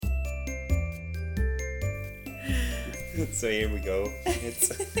So here we go. It's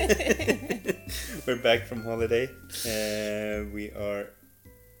we're back from holiday. We are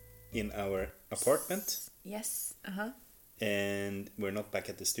in our apartment. Yes. And we're not back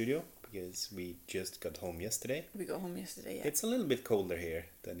at the studio because we just got home yesterday. We got home yesterday, yeah. It's a little bit colder here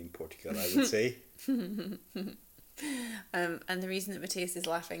than in Portugal, I would say. And the reason that Matthias is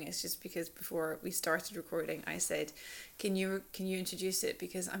laughing is just because before we started recording, I said, "Can you introduce it,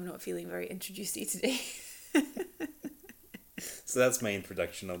 because I'm not feeling very introducey today." So that's my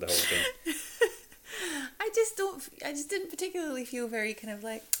introduction of the whole thing. I just didn't particularly feel very kind of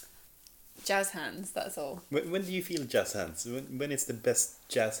like jazz hands. That's all. When do you feel jazz hands? When is the best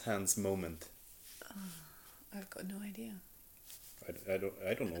jazz hands moment? I've got no idea. I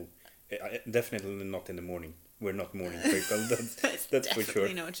don't know. Definitely not in the morning. We're not morning people. That's for sure.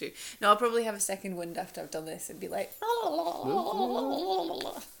 Definitely not true. No, I'll probably have a second wind after I've done this and be like,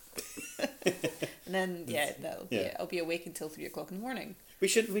 and then I'll be awake until 3 o'clock in the morning. We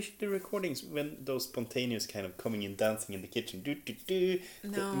should do recordings when those spontaneous kind of coming in, dancing in the kitchen.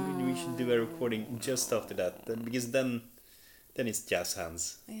 No. We should do a recording just after that, because then it's jazz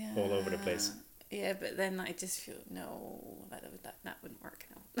hands all over the place. Yeah, but then I just feel that wouldn't work.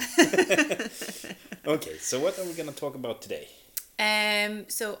 No. Okay, so what are we gonna talk about today?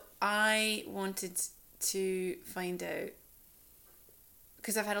 So I wanted to find out,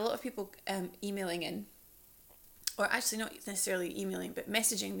 because I've had a lot of people emailing in, or actually not necessarily emailing, but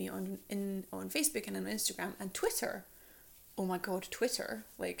messaging me on Facebook and on Instagram and Twitter. Oh my God, Twitter!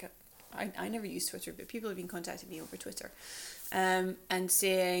 Like I never use Twitter, but people have been contacting me over Twitter, and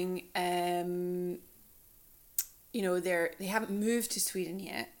saying, they haven't moved to Sweden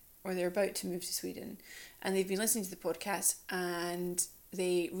yet, or they're about to move to Sweden, and they've been listening to the podcast and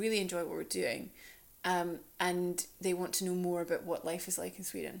they really enjoy what we're doing, and they want to know more about what life is like in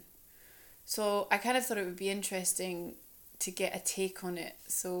Sweden. So I kind of thought it would be interesting to get a take on it.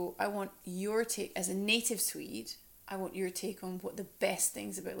 So I want your take as a native Swede. I want your take on what the best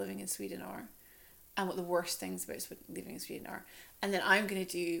things about living in Sweden are, and what the worst things about living in Sweden are. And then I'm going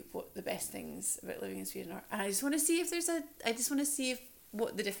to do what the best things about living in Sweden are. And I just want to see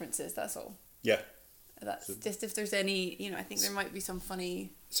what the difference is, that's all. Yeah. That's just if there's any, I think there might be some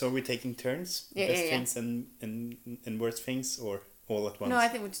funny... So are we taking turns? Yeah, best things and worst things, or all at once? No, I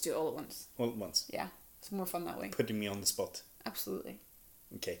think we'll just do it all at once. All at once? Yeah. It's more fun that way. Putting me on the spot. Absolutely.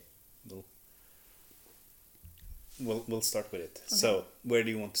 Okay. We'll start with it. Okay. So, where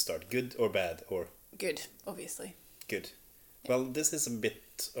do you want to start? Good or bad? Or good, obviously. Good. Yeah. Well, this is a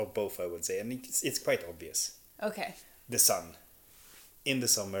bit of both, I would say, and it's quite obvious. Okay. The sun. In the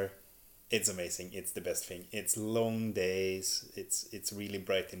summer, it's amazing. It's the best thing. It's long days. It's really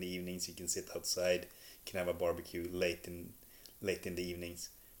bright in the evenings. You can sit outside. You can have a barbecue late in the evenings.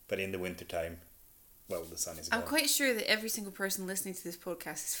 But in the wintertime, well, the sun is gone. I'm quite sure that every single person listening to this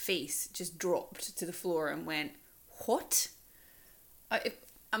podcast's face just dropped to the floor and went, "What?"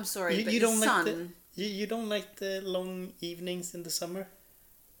 I'm sorry, but you don't the sun... like you don't like the long evenings in the summer?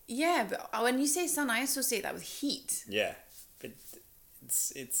 Yeah, but when you say sun, I associate that with heat. Yeah, but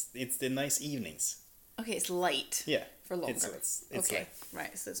it's the nice evenings. Okay, it's light. Yeah, for longer. It's okay, light.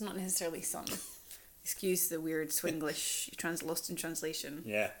 Right. So it's not necessarily sun. Excuse the weird Swinglish lost in translation.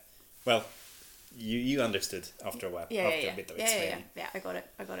 Yeah, well, you understood after a while. Yeah, after a bit of explaining. Yeah. I got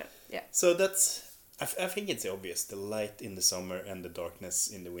it. Yeah. So that's. I think it's obvious. The light in the summer and the darkness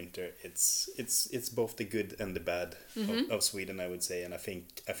in the winter. It's both the good and the bad of Sweden, I would say, and I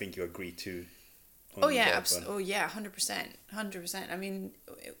think you agree too. Oh yeah, absolutely. Oh yeah, 100%. I mean,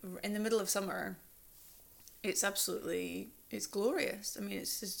 in the middle of summer, it's glorious. I mean,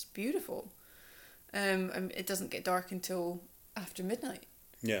 it's just beautiful. It doesn't get dark until after midnight.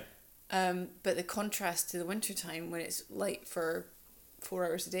 Yeah. But the contrast to the winter time when it's light for 4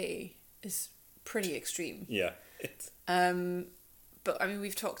 hours a day is pretty extreme. Yeah. But I mean,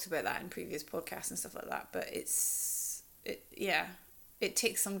 we've talked about that in previous podcasts and stuff like that, but it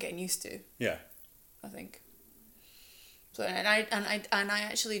takes some getting used to. Yeah. I think. So and I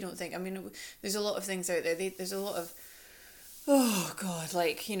actually don't think, I mean, there's a lot of things out there. There's a lot of, oh God,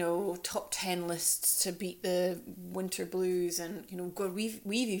 like, top 10 lists to beat the winter blues, and God, we've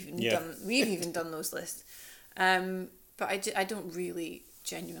even done those lists. But I don't really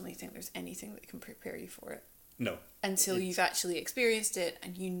genuinely think there's anything that can prepare you for it. No. Until you've actually experienced it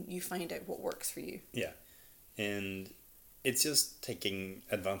and you find out what works for you. Yeah. And it's just taking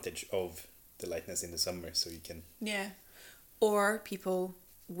advantage of the lightness in the summer so you can... Yeah. Or people,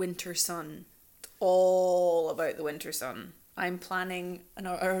 winter sun. All about the winter sun. I'm planning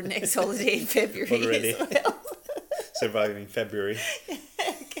our next holiday in February already. as well. Surviving February.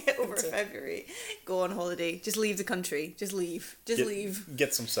 Get over February. Go on holiday. Just leave the country. Just leave. Leave.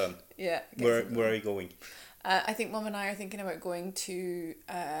 Get some sun. Yeah. Where are you going? I think Mum and I are thinking about going to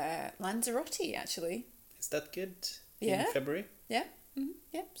Lanzarote, actually. Is that good? Yeah. In February? Yeah. Mm-hmm.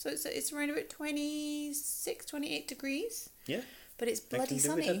 Yeah. So it's around about 26, 28 degrees. Yeah. But it's bloody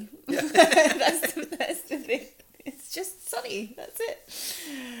sunny. Yeah. that's the thing. It's just sunny. That's it.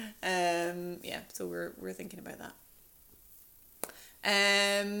 Yeah. So we're thinking about that.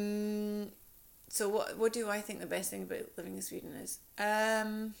 So what do I think the best thing about living in Sweden is?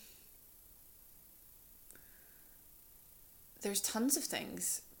 There's tons of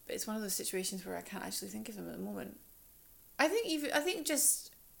things, but it's one of those situations where I can't actually think of them at the moment. I think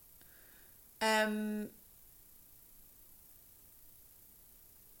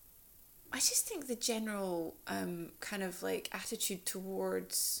I just think the general kind of like attitude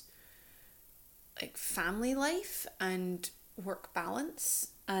towards like family life and work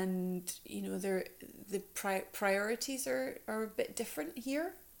balance, and the priorities are a bit different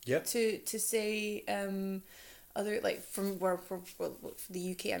here. Yeah. To say other, like, from for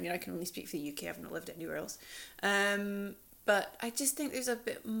the UK. I mean, I can only speak for the UK. I've not lived anywhere else. But I just think there's a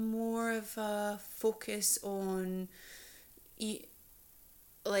bit more of a focus on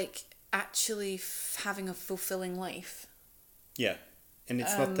like actually having a fulfilling life. Yeah, and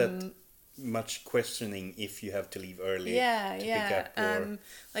it's not that much questioning if you have to leave early. Pick up or...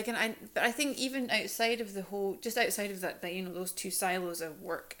 but I think even outside of outside of that those two silos of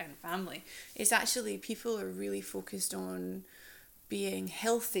work and family, it's actually people are really focused on being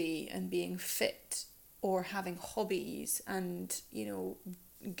healthy and being fit, or having hobbies, and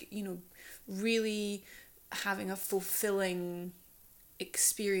really having a fulfilling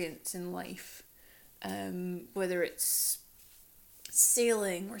experience in life, whether it's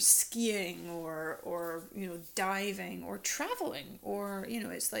sailing or skiing or diving or traveling, or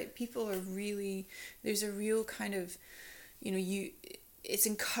it's like people are really, there's a real kind of it's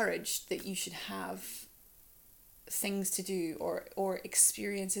encouraged that you should have things to do or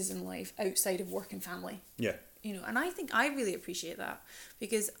experiences in life outside of work and family. Yeah. And I think I really appreciate that,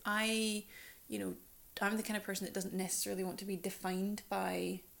 because I'm the kind of person that doesn't necessarily want to be defined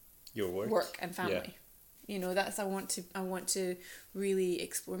by your work and family. That's I want to really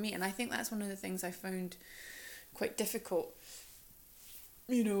explore me, and I think that's one of the things I found quite difficult,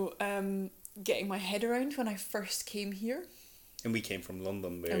 getting my head around when I first came here. And we came from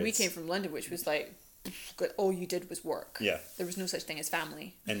London, which was like, all you did was work. Yeah. There was no such thing as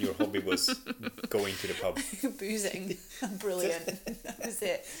family. And your hobby was going to the pub. Boozing. Brilliant. That was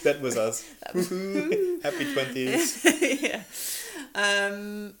it. That was us. Happy 20s. Yeah.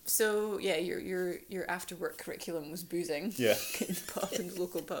 So yeah, your after work curriculum was boozing. Yeah. In the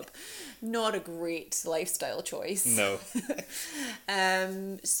local pub. Not a great lifestyle choice. No.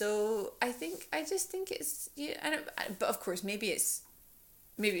 So I just think it's, but of course maybe it's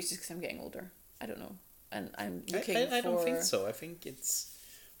just because I'm getting older. I don't know, and I'm looking I don't think so. I think it's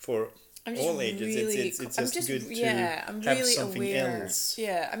for all ages. Really, it's just good to I'm have really something aware. else.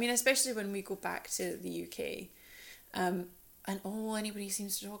 Yeah, I mean, especially when we go back to the UK, and all anybody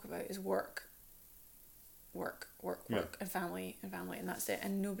seems to talk about is work, and family, and that's it.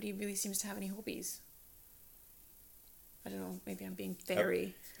 And nobody really seems to have any hobbies. I don't know. Maybe I'm being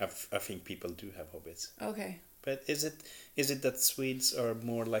very... I think people do have hobbies. Okay. But is it that Swedes are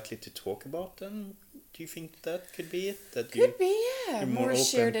more likely to talk about them? Do you think that could be it? That could be, yeah. You're more open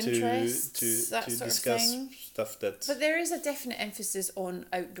shared interests, that to sort discuss of thing. Stuff that... But there is a definite emphasis on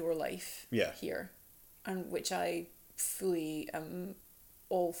outdoor life here, and which I fully am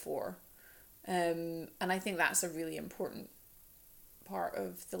all for. And I think that's a really important part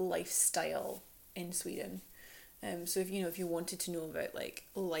of the lifestyle in Sweden. So if you wanted to know about like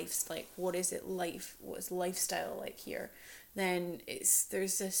what is lifestyle like here, then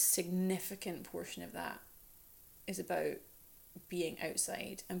there's a significant portion of that is about being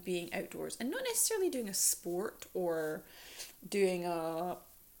outside and being outdoors, and not necessarily doing a sport or doing a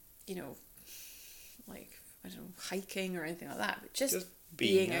hiking or anything like that, but just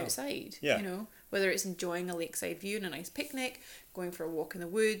being outside. Whether it's enjoying a lakeside view and a nice picnic, going for a walk in the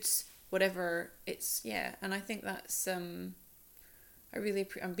woods, whatever, and I think that's I'm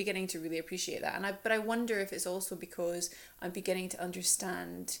beginning to really appreciate that, but I wonder if it's also because I'm beginning to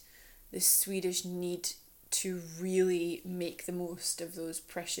understand the Swedish need to really make the most of those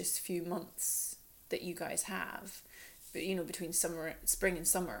precious few months that you guys have, but between spring and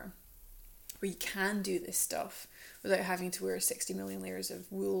summer, where you can do this stuff without having to wear 60 million layers of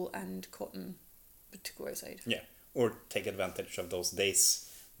wool and cotton to go outside. Yeah, or take advantage of those days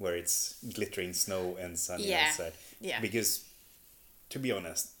where it's glittering snow and sunny outside. Yeah. Because, to be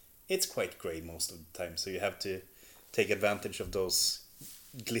honest, it's quite grey most of the time, so you have to take advantage of those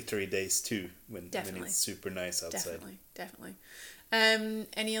glittery days too when it's super nice outside. Definitely.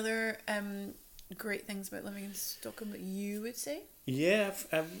 Any other great things about living in Stockholm that you would say? Yeah,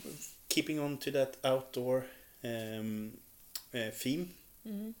 I'm keeping on to that outdoor theme.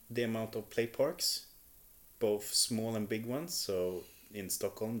 The amount of play parks, both small and big ones. So in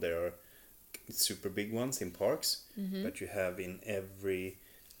Stockholm there are super big ones in parks, but you have in every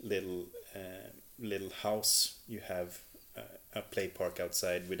little house you have a play park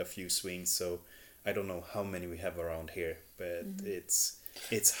outside with a few swings. So I don't know how many we have around here, but it's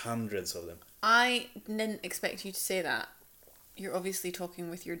hundreds of them. I didn't expect you to say that. You're obviously talking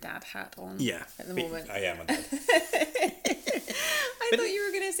with your dad hat on. Yeah, at the moment. I am a dad. I thought you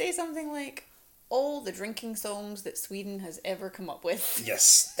were going to say something like all the drinking songs that Sweden has ever come up with.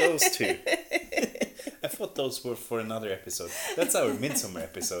 Yes, those two. I thought those were for another episode. That's our midsummer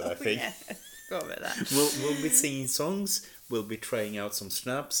episode, I think. Yeah. Go about that. We'll be singing songs, we'll be trying out some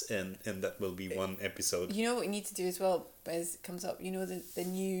snaps, and that will be one episode. You know what we need to do as well, as it comes up, you know the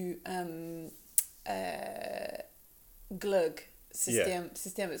new glug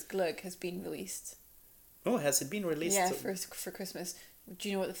Systemets glug has been released. Oh, has it been released? Yeah, for Christmas. Do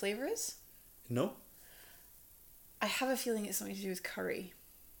you know what the flavour is? No. I have a feeling it's something to do with curry.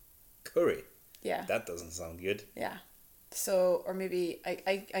 Curry? Yeah. That doesn't sound good. Yeah. So, or maybe,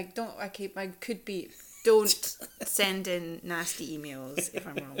 don't send in nasty emails if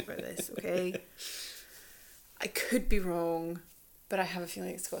I'm wrong about this, okay? I could be wrong, but I have a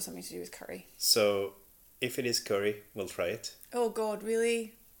feeling it's got something to do with curry. So, if it is curry, we'll try it. Oh God,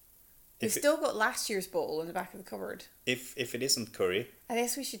 really? We've still got last year's bottle in the back of the cupboard. If it isn't curry... I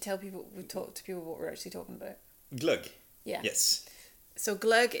guess we should talk to people what we're actually talking about. Glug. Yeah. Yes. So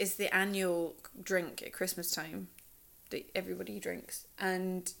glug is the annual drink at Christmas time that everybody drinks.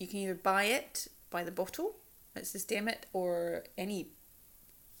 And you can either buy it by the bottle at Systemet or any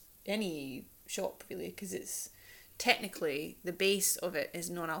shop really, because it's technically the base of it is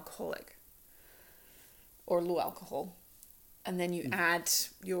non-alcoholic or low alcohol. And then you add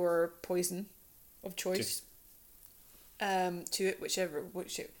your poison of choice to it, whichever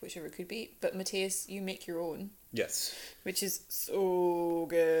it could be. But Matthias, you make your own. Yes. Which is so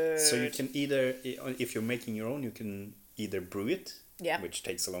good. So you can either, if you're making your own, you can either brew it, which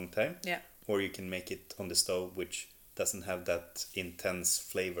takes a long time, or you can make it on the stove, which doesn't have that intense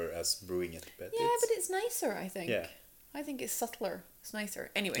flavor as brewing it. But it's nicer, I think. Yeah. I think it's subtler. It's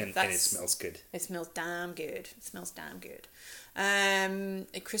nicer. Anyway, and it smells good. It smells damn good.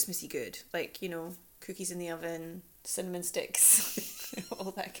 Christmassy good. Like, cookies in the oven, cinnamon sticks,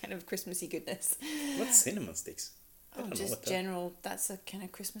 all that kind of Christmassy goodness. What's cinnamon sticks? Just general, that's a kind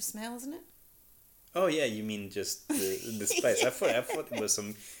of Christmas smell, isn't it? Oh yeah, you mean just the spice. I thought it was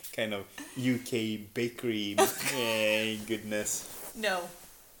some kind of UK bakery goodness. No.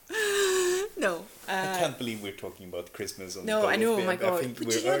 I can't believe we're talking about Christmas on the I know, oh my God. I think but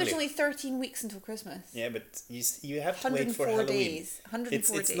we're you know early. There's only 13 weeks until Christmas. Yeah, but you have to wait for Halloween. Days.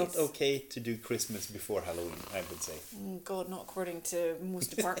 104 days. It's not okay to do Christmas before Halloween, I would say. God, not according to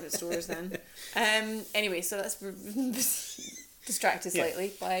most department stores then. Anyway, so that's distracted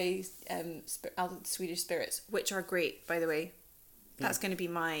slightly by Swedish spirits, which are great, by the way. That's going to be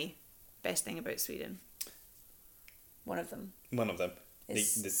my best thing about Sweden. One of them.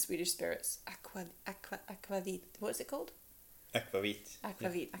 Is the Swedish spirits. Aquavit. What is it called? Aquavit.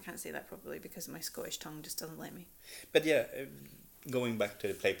 Aquavit. I can't say that properly because my Scottish tongue just doesn't let me. But yeah, going back to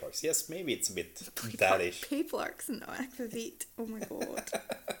the play parks. Yes, maybe it's a bit daddish. Play parks and Aquavit. Oh my God.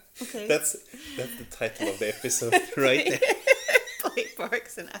 Okay. That's the title of the episode right there. Play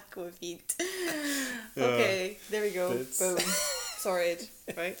parks and Aquavit. Okay, there we go. Boom. Sorry,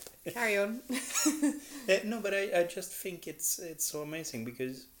 right? Carry on. No, but I just think it's so amazing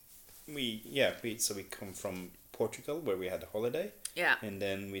because we come from Portugal where we had a holiday. Yeah. And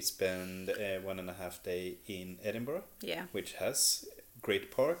then we spend 1.5 days in Edinburgh. Yeah. Which has great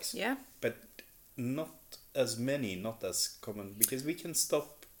parks. Yeah. But not as common because we can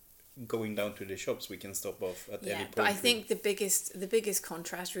stop going down to the shops. We can stop off at any point. But I think the biggest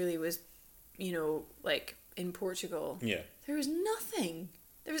contrast really was, like in Portugal. Yeah. There was nothing.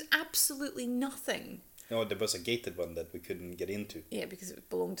 There was absolutely nothing. No, there was a gated one that we couldn't get into. Yeah, because it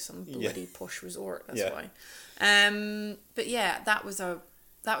belonged to some bloody posh resort. That's why. But yeah, that was a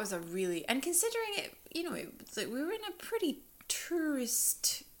really, and considering it, it's like we were in a pretty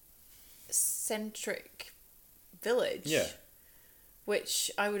tourist centric village. Yeah. Which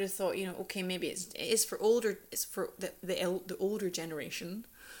I would have thought, okay, maybe it's for the older generation,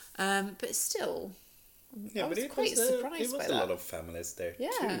 but still, Yeah, I was but quite surprised it was by a that. lot of families there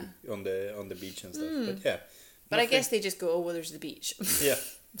Yeah. too on the beach and stuff. But yeah, But I nothing- guess they just go, oh, well, there's the beach. yeah.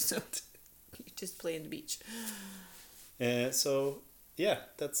 So you just play in the beach. So yeah,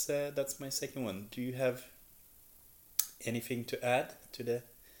 that's my second one. Do you have anything to add to the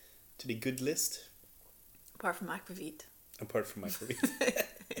good list Apart from Aquavit. apart from Aquavit?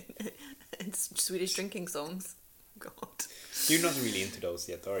 And Swedish drinking songs. God. You're not really into those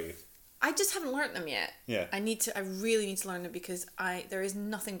yet, are you? I just haven't learnt them yet. Yeah. I really need to learn them because there is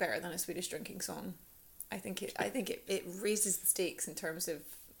nothing better than a Swedish drinking song. I think it raises the stakes in terms of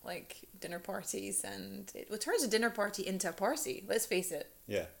like dinner parties, and it turns a dinner party into a party. Let's face it.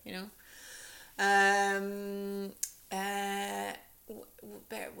 Yeah. You know.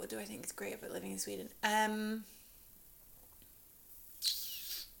 What do I think is great about living in Sweden?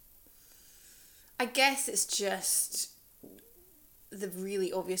 I guess it's just the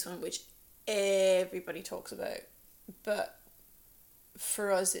really obvious one, which everybody talks about, but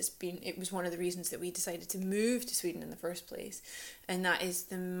for us it was one of the reasons that we decided to move to Sweden in the first place, and that is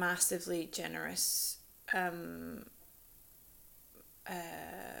the massively generous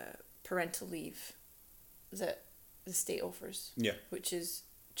parental leave that the state offers. Yeah. Which is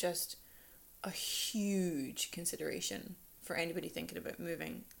just a huge consideration for anybody thinking about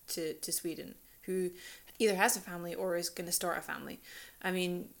moving to Sweden who either has a family or is going to start a family. I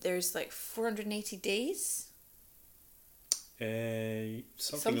mean, there's like 480 days.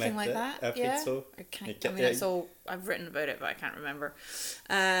 Something like that. I yeah. think so. That's all I've written about it, but I can't remember.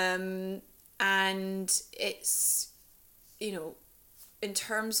 And it's, in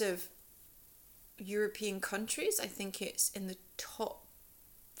terms of European countries, I think it's in the top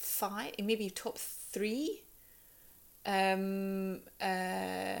 5, maybe top 3.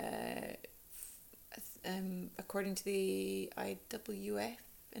 According to the IMF,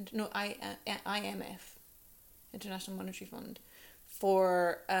 International Monetary Fund,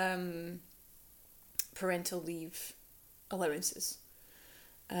 for parental leave allowances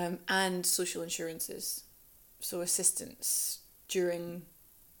and social insurances, so assistance during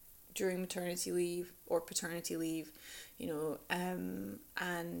maternity leave or paternity leave, and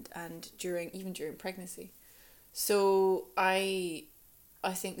during pregnancy. So I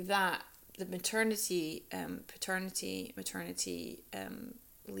think that the maternity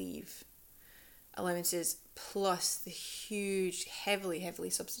leave allowances plus the huge heavily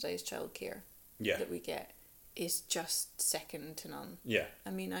subsidized childcare that we get is just second to none. Yeah. I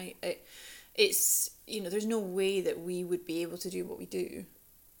mean, it's there's no way that we would be able to do what we do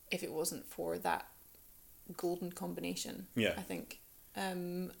if it wasn't for that golden combination. Yeah. I think, I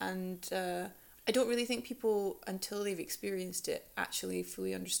don't really think people, until they've experienced it, actually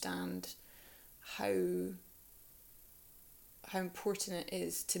fully understand how important it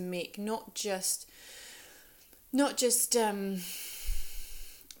is to make not just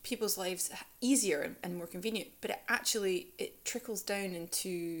people's lives easier and more convenient, but it trickles down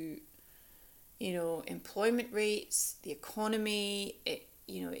into employment rates, the economy.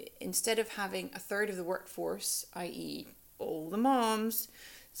 Instead of having a third of the workforce, i.e. all the moms,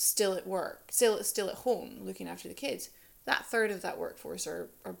 still at work, still at home looking after the kids, that third of that workforce are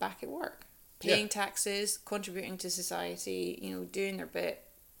back at work, paying taxes, contributing to society, doing their bit,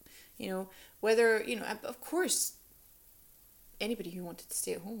 whether, of course, anybody who wanted to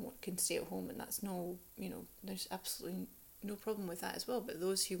stay at home can stay at home, and that's there's absolutely no problem with that as well. But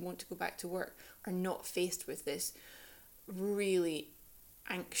those who want to go back to work are not faced with this really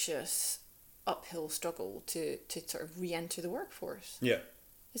anxious uphill struggle to sort of re-enter the workforce. Yeah.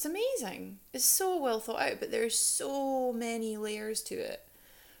 It's amazing. It's so well thought out, but there's so many layers to it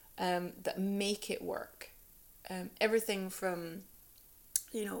that make it work. Everything from,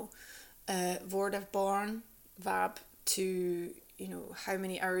 Vård av barn, VAB, to, how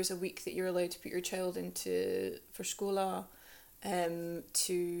many hours a week that you're allowed to put your child into for skola,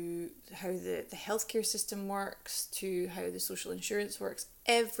 to how the healthcare system works, to how the social insurance works.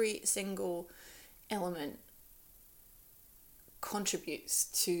 Every single element contributes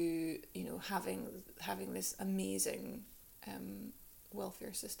to having this amazing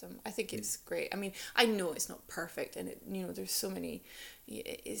welfare system. I think it's great. I mean, I know it's not perfect, and there's so many.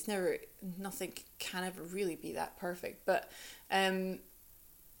 Nothing can ever really be that perfect, but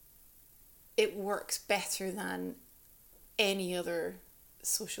it works better than any other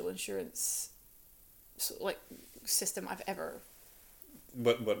social insurance system I've ever.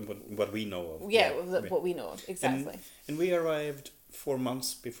 What we know of. Yeah, what we know of, exactly. And we arrived 4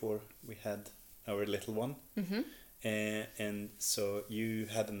 months before we had our little one. Mm-hmm. And so you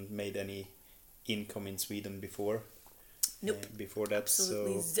hadn't made any income in Sweden before? Nope. Before that.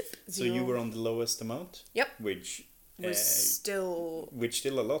 Absolutely zip So zero. you were on the lowest amount? Yep. Which Was still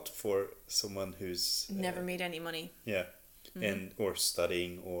a lot for someone who's never made any money. Yeah. And or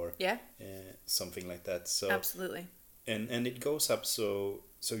studying or Yeah. something like that. So Absolutely. and it goes up, so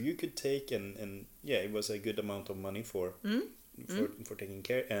you could take and yeah, it was a good amount of money for taking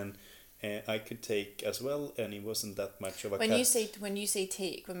care, and I could take as well, and it wasn't that much of a When cut. you say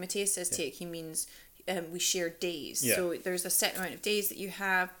take, when Matthias says take, he means we share days. Yeah. So there's a set amount of days that you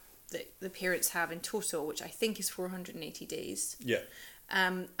have, that the parents have in total, which I think is 480 days. Yeah.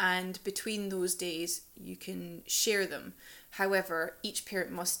 And between those days, you can share them. However, each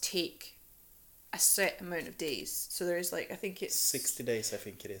parent must take a set amount of days. So there's I think it's 60 days, I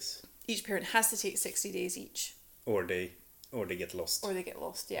think it is. Each parent has to take 60 days each. Or they get lost. Or they get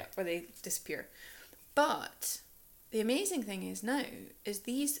lost, yeah. Or they disappear. But the amazing thing is now, is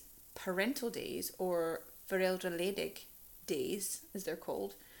these parental days, or föräldraledig days, as they're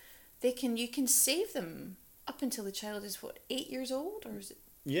called, you can save them up until the child is 8 years old, or is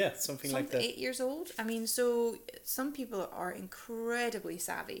it something like that. 8 years old? I mean, so some people are incredibly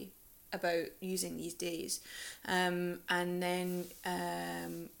savvy about using these days, and then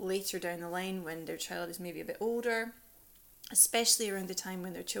later down the line, when their child is maybe a bit older, especially around the time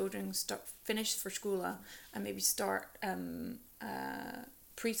when their children finish for school and maybe start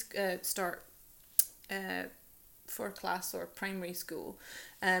for class or primary school,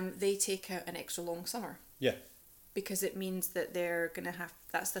 they take out an extra long summer. Yeah. Because it means that they're going to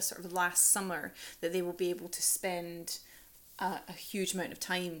that's the sort of last summer that they will be able to spend a huge amount of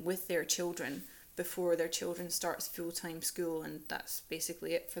time with their children before their children starts full-time school, and that's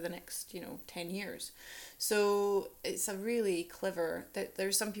basically it for the next 10 years. So it's a really clever, that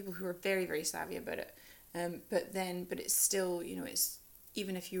there's some people who are very, very savvy about it, but it's still, it's,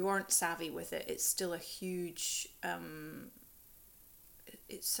 even if you aren't savvy with it, it's still a huge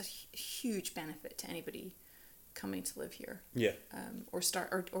it's a huge benefit to anybody coming to live here. Yeah. Or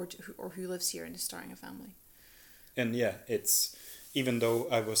who lives here and is starting a family. And yeah, it's, even though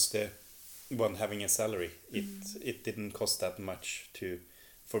I was the one having a salary, it didn't cost that much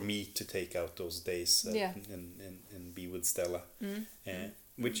for me to take out those days and be with Stella,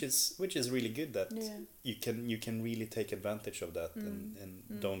 which is really good, that you can really take advantage of that,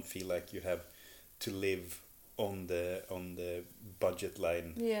 and don't feel like you have to live on the budget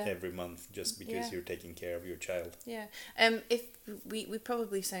line every month just because you're taking care of your child. Yeah. If we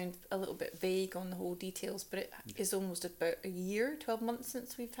probably sound a little bit vague on the whole details, but it is almost about 12 months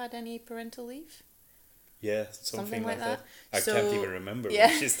since we've had any parental leave. Yeah, something like that. I So, can't even remember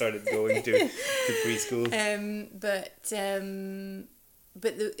when she started going to preschool.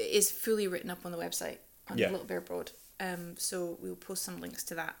 But it is fully written up on the website on Little Bear Broad. So we'll post some links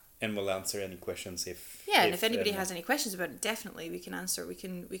to that. And we'll answer any questions if... Yeah, and if anybody has any questions about it, definitely we can answer. We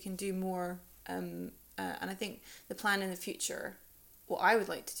can do more. And I think the plan in the future, what I would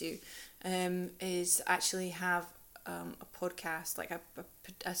like to do, is actually have a podcast, like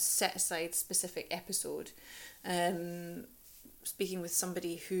a set aside specific episode, speaking with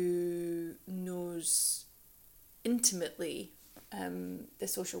somebody who knows intimately the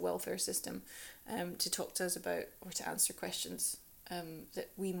social welfare system, to talk to us about, or to answer questions that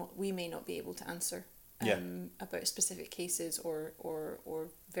we may not be able to answer, about specific cases or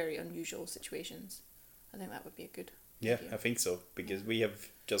very unusual situations. I think that would be a good idea. I think so, because we have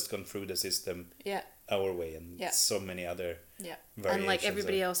just gone through the system our way, and so many other variations. And like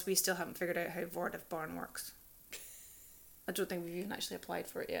everybody else, we still haven't figured out how Vordaf Barn works. I don't think we've even actually applied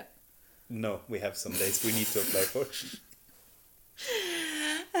for it yet. No, we have some days we need to apply for.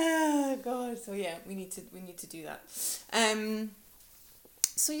 Oh God! So yeah, we need to do that.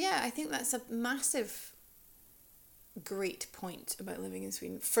 So yeah, I think that's a massive, great point about living in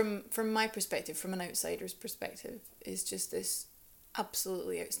Sweden. From my perspective, from an outsider's perspective, is just this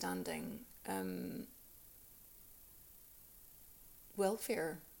absolutely outstanding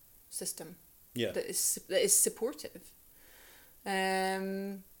welfare system. Yeah. That is supportive. I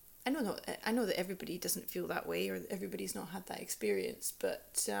know that everybody doesn't feel that way, or everybody's not had that experience,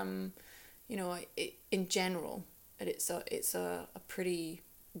 but in general, it's a pretty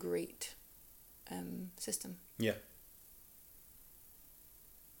great system. Yeah.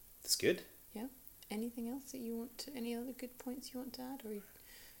 That's good. Yeah. Anything else that you want to? Any other good points you want to add, or do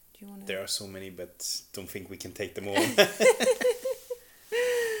you want to? There are so many, but don't think we can take them all.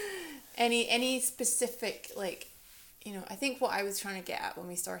 Any specific, I think what I was trying to get at when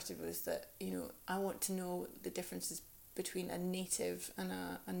we started was that, I want to know the differences between a native and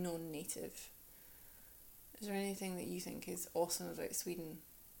a non-native. Is there anything that you think is awesome about Sweden?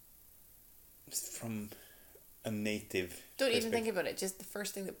 a native. Don't even think about it. Just the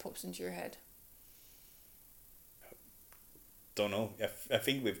first thing that pops into your head. Don't know. I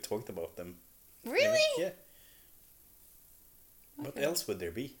think we've talked about them. Really? Yeah. Okay. What else would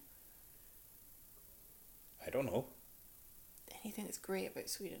there be? I don't know. Anything that's great about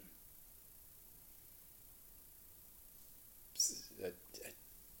Sweden?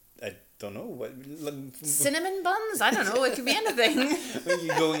 I don't know what. Cinnamon buns? I don't know. It could be anything. When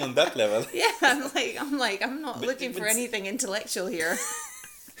you're going on that level. Yeah, I'm not looking for anything intellectual here.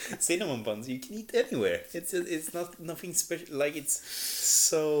 Cinnamon buns you can eat anywhere. It's not nothing special. Like it's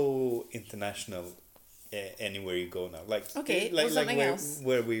so international. Anywhere you go now, like something else.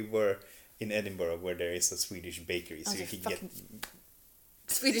 Where we were in Edinburgh, where there is a Swedish bakery, so you can get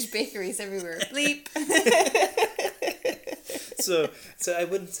Swedish bakeries everywhere. Bleep. so I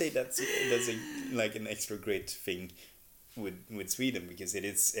wouldn't say that's an extra great thing with Sweden, because it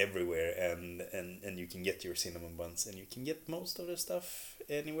is everywhere, and you can get your cinnamon buns, and you can get most of the stuff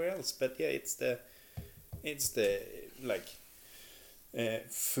anywhere else. But yeah, it's the like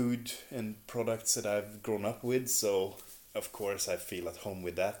food and products that I've grown up with, so of course I feel at home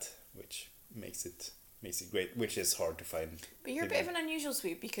with that, which makes it great, which is hard to find. But you're a bit of an unusual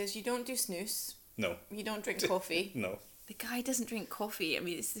Swede, because you don't do snus. No. You don't drink coffee. No. The guy doesn't drink coffee. I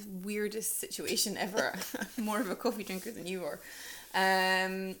mean, it's the weirdest situation ever. I'm more of a coffee drinker than you are.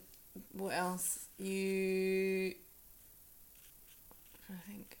 What else? I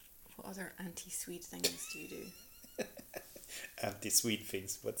think, what other anti-Swede things do you do? Anti-Swede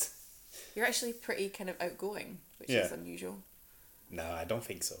things, but... You're actually pretty kind of outgoing, which is unusual. No, I don't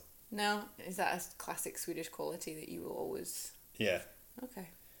think so. No? Is that a classic Swedish quality that you will always... Yeah. Okay.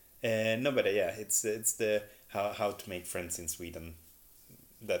 No, but yeah, it's the how to make friends in Sweden,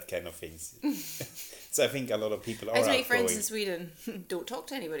 that kind of things. So I think a lot of people are how to make outgoing. friends in Sweden? Don't talk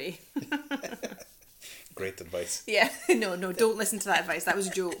to anybody. Great advice. Yeah, no, don't listen to that advice. That was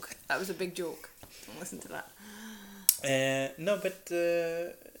a joke. That was a big joke. Don't listen to that. No, but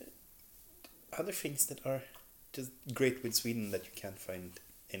other things that are just great with Sweden that you can't find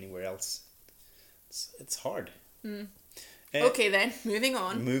anywhere else. It's hard. Okay then, moving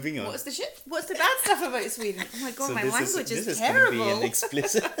on. What's the shit? What's the bad stuff about Sweden? Oh my god, so my language is terrible. This is going to be an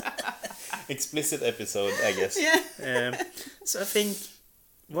explicit episode, I guess. Yeah. So I think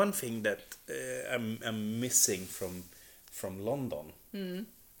one thing that I'm missing from London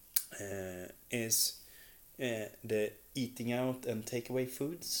is the eating out and takeaway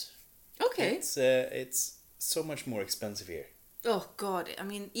foods. Okay. It's so much more expensive here. Oh God! I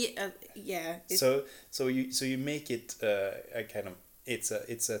mean, yeah. So you make it a kind of it's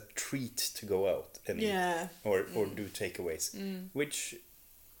a treat to go out and eat or do takeaways, which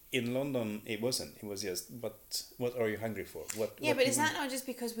in London it wasn't. It was just what are you hungry for? What but is that not just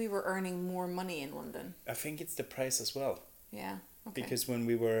because we were earning more money in London? I think it's the price as well. Yeah. Okay. Because when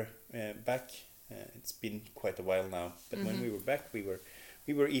we were back, it's been quite a while now. But when we were back, we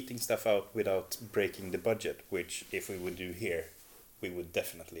were eating stuff out without breaking the budget, which if we would do here, we would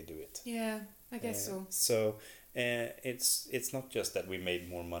definitely do it. Yeah, I guess so. So it's not just that we made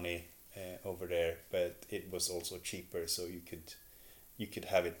more money over there, but it was also cheaper. So you could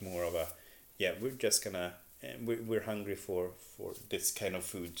have it more of a we're just gonna we're hungry for this kind of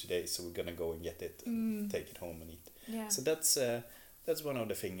food today, so we're gonna go and get it and take it home and eat. Yeah. So that's one of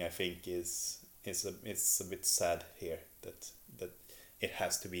the thing I think is it's a bit sad here that it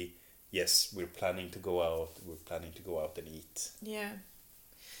has to be, yes, we're planning to go out and eat. Yeah.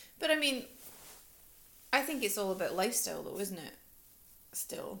 But I mean, I think it's all about lifestyle though, isn't it?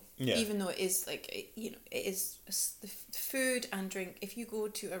 Still. Yeah. Even though it is like, it is the food and drink. If you go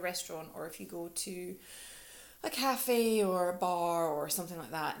to a restaurant or if you go to a cafe or a bar or something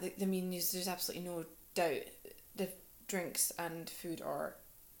like that, I mean, there's absolutely no doubt the drinks and food are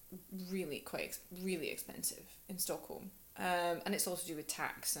really really expensive in Stockholm. And it's all to do with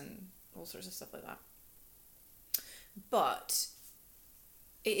tax and all sorts of stuff like that. But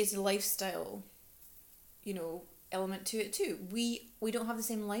it is a lifestyle, element to it too. We don't have the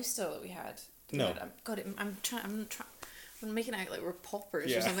same lifestyle that we had. No. I'm making it out like we're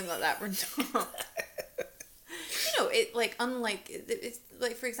paupers or something like that. We're not. It's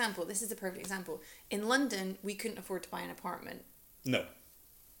like, for example, this is a perfect example. In London, we couldn't afford to buy an apartment. No.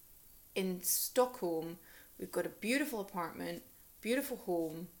 In Stockholm, we've got a beautiful apartment, beautiful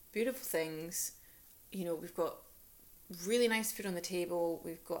home, beautiful things. We've got really nice food on the table.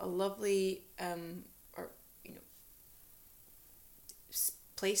 We've got a lovely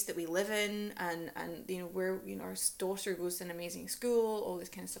place that we live in, and where our daughter goes to an amazing school, all this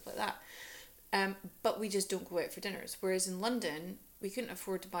kind of stuff like that. But we just don't go out for dinners. Whereas in London, we couldn't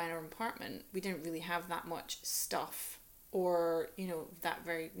afford to buy our own apartment. We didn't really have that much stuff or, that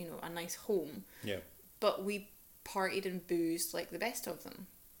very, a nice home. Yeah. But we partied and boozed like the best of them.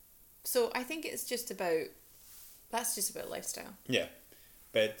 So I think it's just about, that's just about lifestyle. Yeah.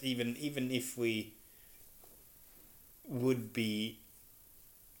 But even if we would be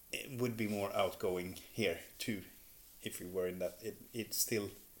more outgoing here too, if we were in that, it's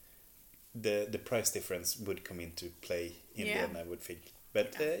still the price difference would come into play in the end, I would think.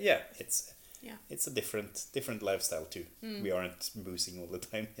 But it's a different lifestyle too. We aren't boozing all the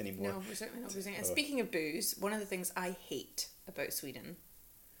time anymore. No, we're certainly not boozing. And speaking of booze, one of the things I hate about Sweden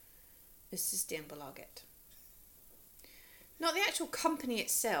is Systembolaget. Not the actual company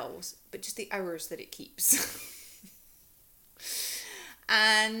itself, but just the hours that it keeps.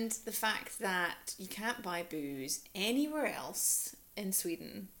 And the fact that you can't buy booze anywhere else in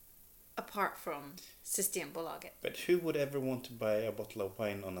Sweden apart from Systembolaget. But who would ever want to buy a bottle of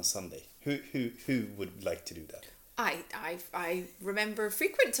wine on a Sunday? Who would like to do that? I remember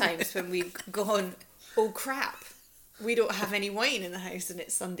frequent times when we've gone, oh crap, we don't have any wine in the house and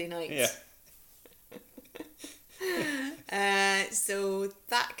it's Sunday night. Yeah. So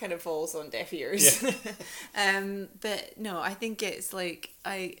that kind of falls on deaf ears. Yeah. But no, I think it's like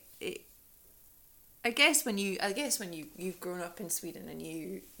I guess when you've grown up in Sweden and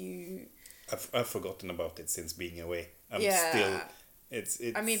you I've forgotten about it since being away. I'm yeah. still it's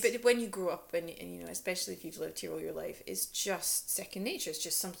I mean, but when you grow up and especially if you've lived here all your life, it's just second nature. It's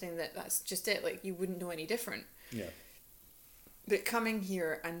just something that's just it. Like you wouldn't know any different. Yeah. But coming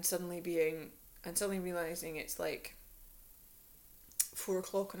here and suddenly realizing it's like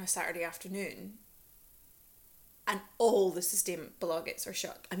 4:00 on a Saturday afternoon and all the Systembolagets are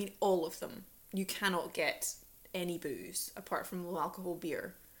shut. I mean, all of them. You cannot get any booze apart from low alcohol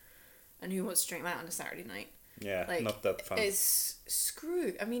beer. And who wants to drink that on a Saturday night? Yeah, like, not that fun. It's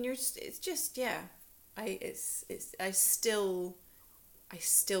screwed. I mean, it's just, yeah. I still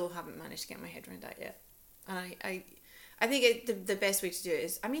haven't managed to get my head around that yet. And I think the best way to do it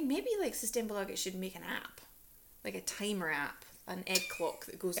is, I mean, maybe like Systembolaget should make an app, like a timer app, an egg clock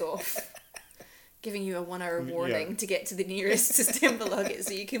that goes off, giving you a 1 hour warning to get to the nearest Systembolaget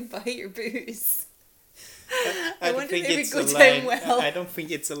so you can buy your booze. I wonder if it would go down well. I don't think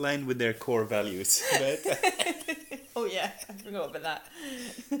it's aligned with their core values. But oh yeah, I forgot about that.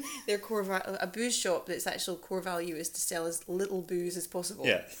 Their a booze shop that's actual core value is to sell as little booze as possible.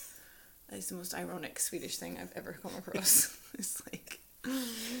 Yeah. It's the most ironic Swedish thing I've ever come across. It's like,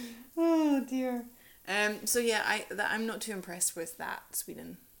 oh dear. So yeah, I'm not too impressed with that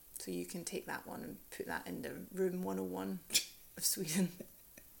Sweden. So you can take that one and put that into room 101 of Sweden.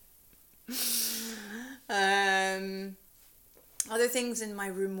 Other things in my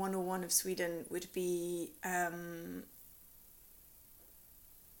room 101 of Sweden would be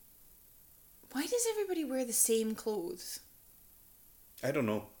why does everybody wear the same clothes? I don't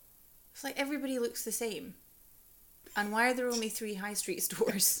know. It's like everybody looks the same. And why are there only 3 high street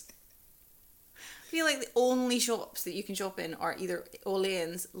stores? I feel like the only shops that you can shop in are either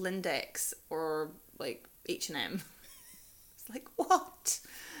Åhléns, Lindex, or like H&M. It's like, what?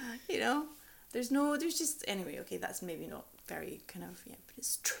 There's just, anyway, okay, that's maybe not very kind of, yeah, but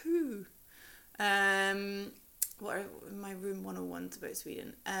it's true. What are my room 101s about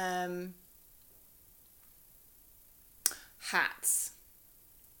Sweden? Hats.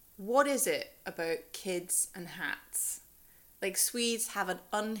 What is it about kids and hats? Like, Swedes have an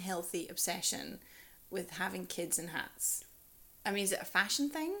unhealthy obsession with having kids and hats. I mean, is it a fashion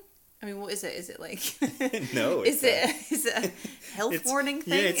thing? I mean, what is it? Is it like... No. Is it a health warning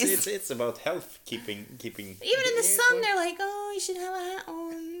thing? Yeah, it's about health, keeping... Even in the sun, they're like, oh, you should have a hat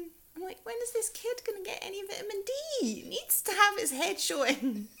on. I'm like, when is this kid going to get any vitamin D? He needs to have his head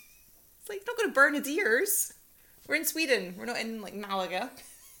showing. It's like, not going to burn his ears. We're in Sweden. We're not in, like, Malaga.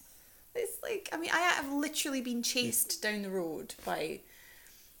 It's like, I mean, I have literally been chased down the road by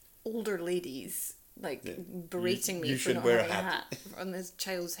older ladies, like, berating me for not having a hat on this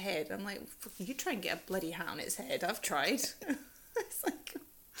child's head. I'm like, you try and get a bloody hat on its head. I've tried. It's like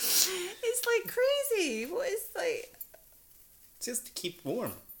crazy. What is, like... Just to keep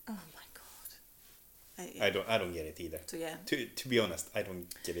warm. Oh my God. I don't get it either. So yeah. To be honest, I don't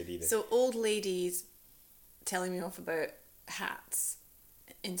get it either. So old ladies telling me off about hats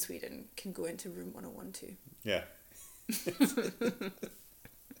in Sweden can go into room 101 too. Yeah.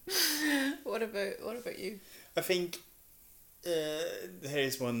 What about you? I think there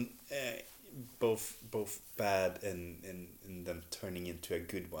is one both bad and then turning into a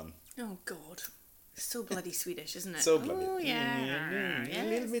good one. Oh God. So bloody Swedish, isn't it? So bloody. Oh, yeah. A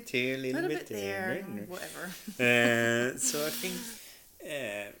little bit here, a little bit there. Whatever. So I think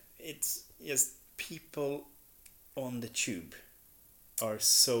it's just people on the tube are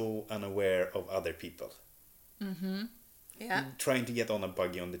so unaware of other people. Mm-hmm. Yeah. Trying to get on a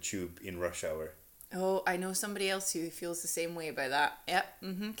buggy on the tube in rush hour. Oh, I know somebody else who feels the same way about that. Yep.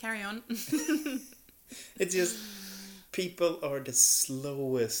 Mm-hmm. Carry on. It's just people are the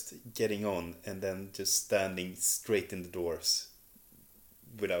slowest getting on and then just standing straight in the doors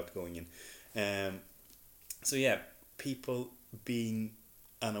without going in. So yeah, people being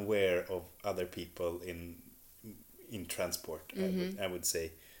unaware of other people in transport. I would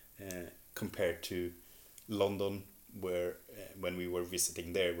say, compared to London, where when we were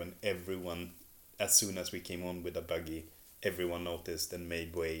visiting there, when everyone, as soon as we came on with a buggy, everyone noticed and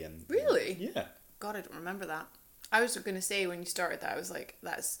made way. And really? Yeah. God, I don't remember that. I was going to say when you started that, I was like,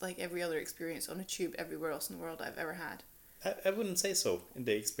 that's like every other experience on a tube everywhere else in the world I've ever had. I wouldn't say so in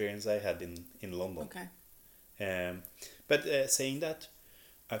the experience I had in London. Okay. But saying that,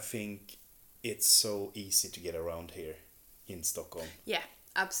 I think it's so easy to get around here in Stockholm. Yeah,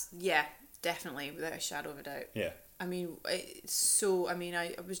 yeah, definitely, without a shadow of a doubt. Yeah. I mean, I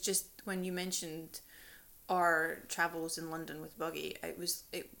was just, when you mentioned our travels in London with buggy, it was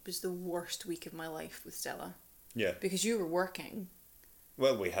the worst week of my life with Stella. Yeah. Because you were working.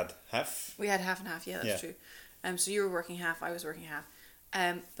 Well, we had half. We had half and half, yeah, that's true. So you were working half, I was working half.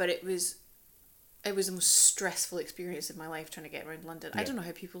 But it was the most stressful experience of my life trying to get around London. Yeah. I don't know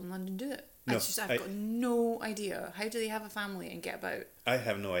how people in London do it. No, I've got no idea. How do they have a family and get about? I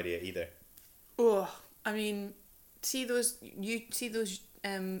have no idea either. Oh, I mean, see those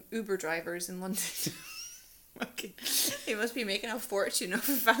Uber drivers in London. Okay. They must be making a fortune off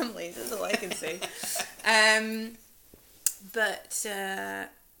of families, that's all I can say.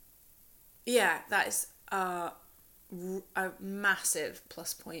 Yeah, that is a massive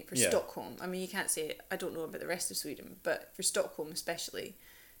plus point for Stockholm. I mean, you can't say it, I don't know about the rest of Sweden, but for Stockholm especially,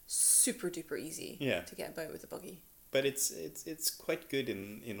 super duper easy to get about with a buggy. But it's quite good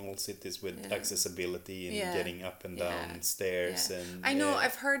in all cities with accessibility and getting up and down stairs. Yeah. And I know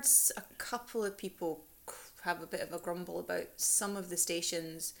I've heard a couple of people have a bit of a grumble about some of the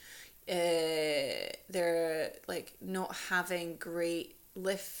stations. They're like not having great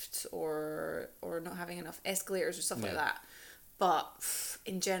lift or not having enough escalators or stuff like that. But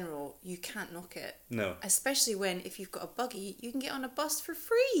in general, you can't knock it. No. Especially if you've got a buggy, you can get on a bus for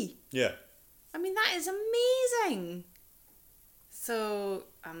free. Yeah. I mean, that is amazing. So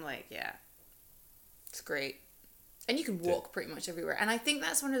I'm like, yeah, it's great. And you can walk pretty much everywhere. And I think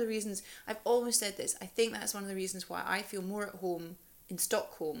that's one of the reasons, I've always said this, I think that's one of the reasons why I feel more at home in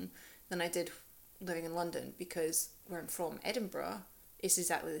Stockholm than I did living in London, because where I'm from, Edinburgh, it's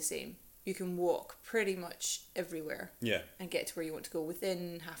exactly the same. You can walk pretty much everywhere and get to where you want to go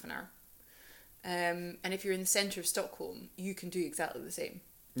within half an hour. And if you're in the centre of Stockholm, you can do exactly the same.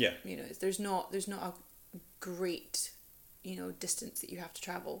 Yeah. You know, there's not a great, distance that you have to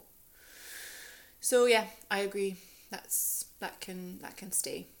travel. So yeah, I agree. That can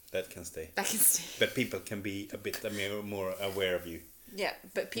stay. That can stay. That can stay. But people can be a bit more aware of you. Yeah,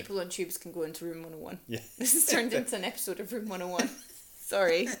 but people on tubes can go into Room 101. Yeah. This has turned into an episode of Room 101.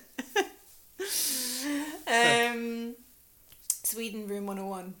 Sorry. Sweden Room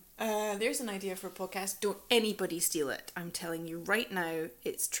 101. There's an idea for a podcast. Don't anybody steal it. I'm telling you right now,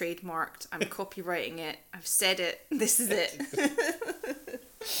 it's trademarked. I'm copywriting it. I've said it. This is it.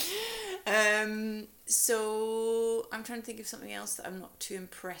 So I'm trying to think of something else that I'm not too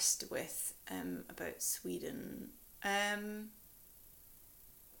impressed with about Sweden.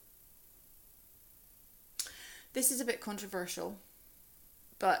 This is a bit controversial,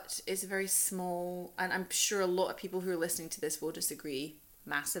 but it's a very small, and I'm sure a lot of people who are listening to this will disagree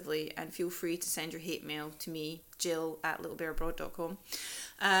massively, and feel free to send your hate mail to me, jill@littlebearabroad.com.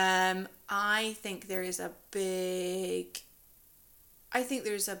 I think there's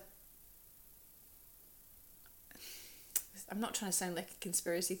I'm not trying to sound like a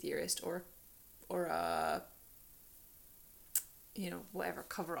conspiracy theorist or a, whatever,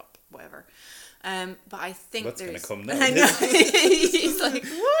 cover up, whatever. But I think what's there's... What's going to come now? I know. He's like,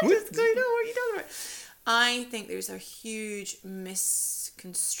 what is going on? What are you talking about? I think there's a huge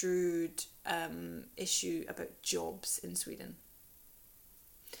misconstrued issue about jobs in Sweden.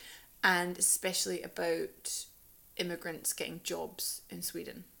 And especially about immigrants getting jobs in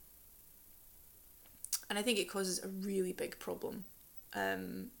Sweden. And I think it causes a really big problem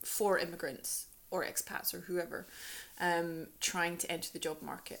for immigrants or expats or whoever trying to enter the job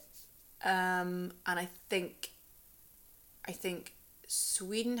market. And I think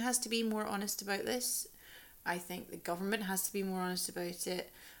Sweden has to be more honest about this. I think the government has to be more honest about it.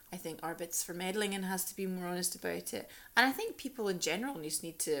 I think Arbeidsformedlingen has to be more honest about it. And I think people in general just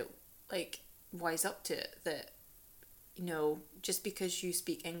need to, like, wise up to it, that, you know, just because you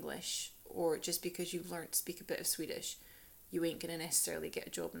speak English or just because you've learned to speak a bit of Swedish, you ain't going to necessarily get a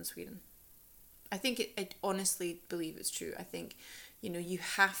job in Sweden. I think I honestly believe it's true. I think, you know, you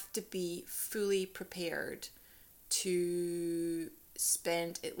have to be fully prepared to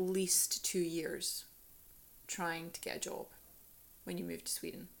spend at least 2 years trying to get a job when you move to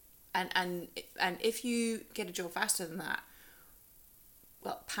Sweden. And if you get a job faster than that,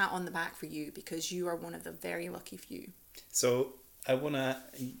 well, pat on the back for you, because you are one of the very lucky few. So I want to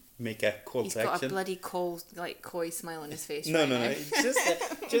make a call He's to action. He's got a bloody coy smile on his face. No, right no, now. no.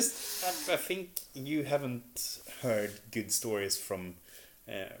 I think you haven't heard good stories from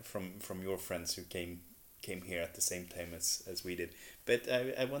your friends who came here at the same time as we did. But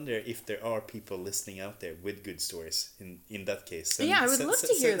I wonder if there are people listening out there with good stories in that case. I would love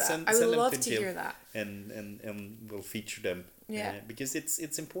to hear that. I would love to hear that. And we'll feature them. Yeah. Because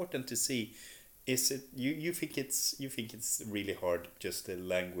it's important to see. Is it you think it's really hard, just the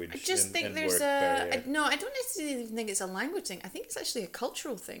language? I just think and there's work barrier? no. I don't necessarily think it's a language thing. I think it's actually a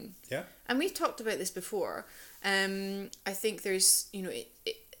cultural thing. Yeah. And we've talked about this before. I think there's, you know,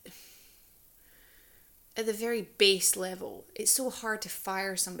 at the very base level, it's so hard to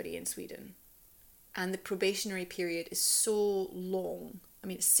fire somebody in Sweden, and the probationary period is so long. I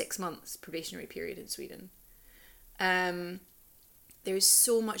mean, it's 6 months probationary period in Sweden. There is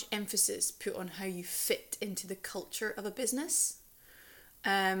so much emphasis put on how you fit into the culture of a business.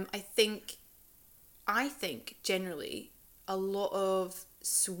 I think generally a lot of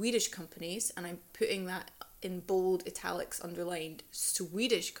Swedish companies, and I'm putting that in bold italics underlined,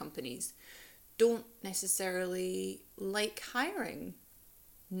 Swedish companies don't necessarily like hiring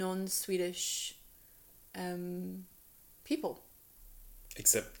non-Swedish people.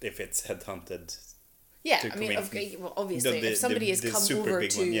 Except if it's headhunted. Yeah, I mean, well, obviously, if somebody has come over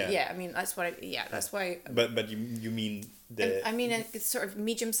to, one, I mean, that's why. But you mean the? I mean, it's sort of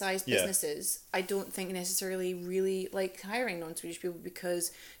medium-sized businesses. I don't think necessarily really like hiring non-Swedish people,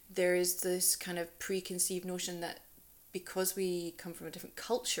 because there is this kind of preconceived notion that because we come from a different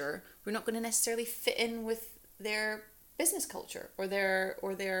culture, we're not going to necessarily fit in with their business culture or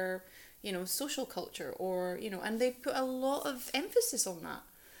their you know, social culture, or, you know, and they put a lot of emphasis on that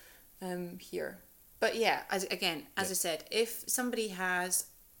here. But yeah, as I said, if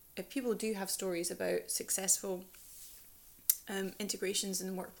people do have stories about successful integrations in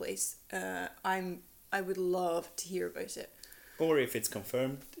the workplace, I would love to hear about it. Or if it's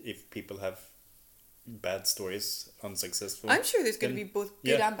confirmed, if people have bad stories, unsuccessful. I'm sure there's going to be both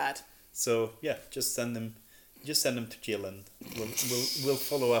good and bad. So yeah, just send them to Jill, and we'll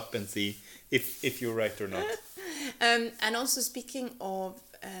follow up and see if you're right or not. And also, speaking of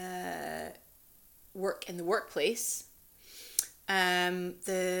work in the workplace,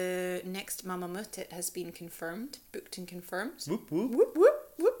 the next Mama Mutit has been booked and confirmed. Whoop whoop. Whoop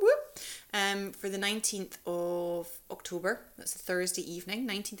whoop whoop whoop. For the 19th of October, that's a Thursday evening,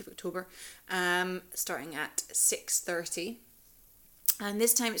 19th of October, starting at 6:30. And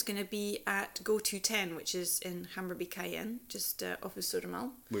this time it's going to be at Go 210, which is in Hammarby Cayenne, just off of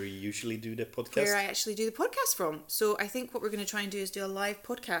Södermalm. Where you usually do the podcast? Where I actually do the podcast from. So I think what we're going to try and do is do a live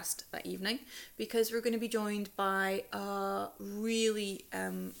podcast that evening, because we're going to be joined by a really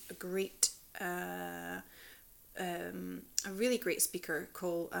a really great speaker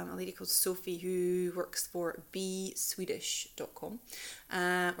called a lady called Sophie, who works for beswedish.com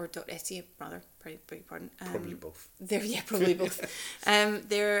or .se rather. Beg your pardon. Probably both. Probably both.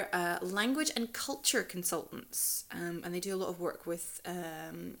 They're language and culture consultants, and they do a lot of work with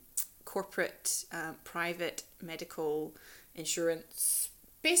corporate, private, medical, insurance,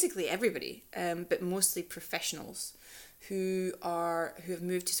 basically everybody, but mostly professionals who have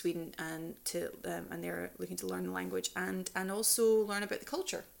moved to Sweden and they're looking to learn the language and also learn about the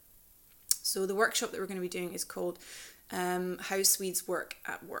culture. So the workshop that we're going to be doing is called How Swedes Work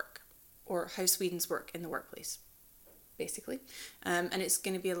at Work, or How Swedens Work in the Workplace, basically. And it's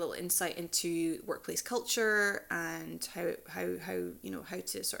going to be a little insight into workplace culture and how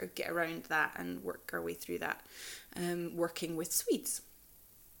to sort of get around that and work our way through that, working with Swedes.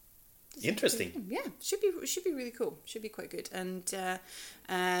 Interesting. Yeah, should be really cool. Should be quite good. And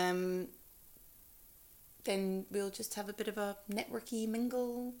then we'll just have a bit of a networky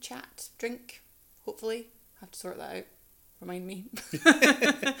mingle, chat, drink. Hopefully, have to sort that out. Remind me.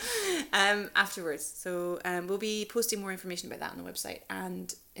 Afterwards. So we'll be posting more information about that on the website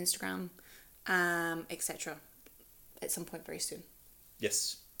and Instagram, etc. at some point very soon.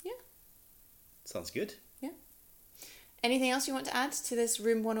 Yes. Yeah. Sounds good. Yeah. Anything else you want to add to this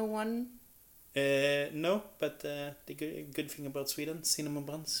Room 101? No, but the good thing about Sweden, cinnamon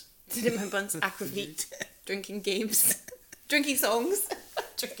buns. Cinnamon buns, Aquavit, drinking games, drinking songs,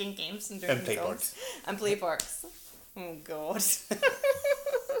 drinking games and drinking play songs. parks. And play parks. Oh, God.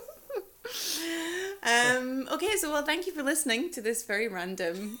 Okay, so well, thank you for listening to this very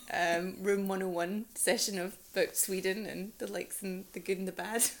random Room 101 session about Sweden and the likes and the good and the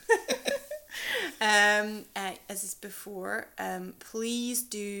bad. As is before, please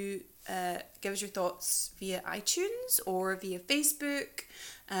do give us your thoughts via iTunes or via Facebook.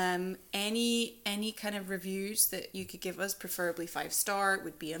 Any kind of reviews that you could give us, preferably 5-star,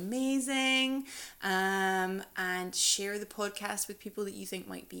 would be amazing. And share the podcast with people that you think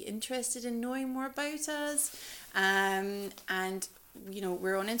might be interested in knowing more about us. And you know,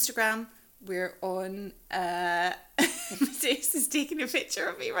 we're on Instagram. We're on Mateus is taking a picture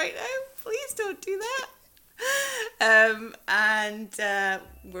of me right now. Please don't do that. And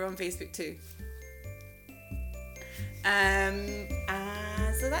we're on Facebook too.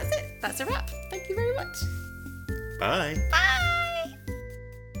 So that's it. That's a wrap. Thank you very much. Bye. Bye.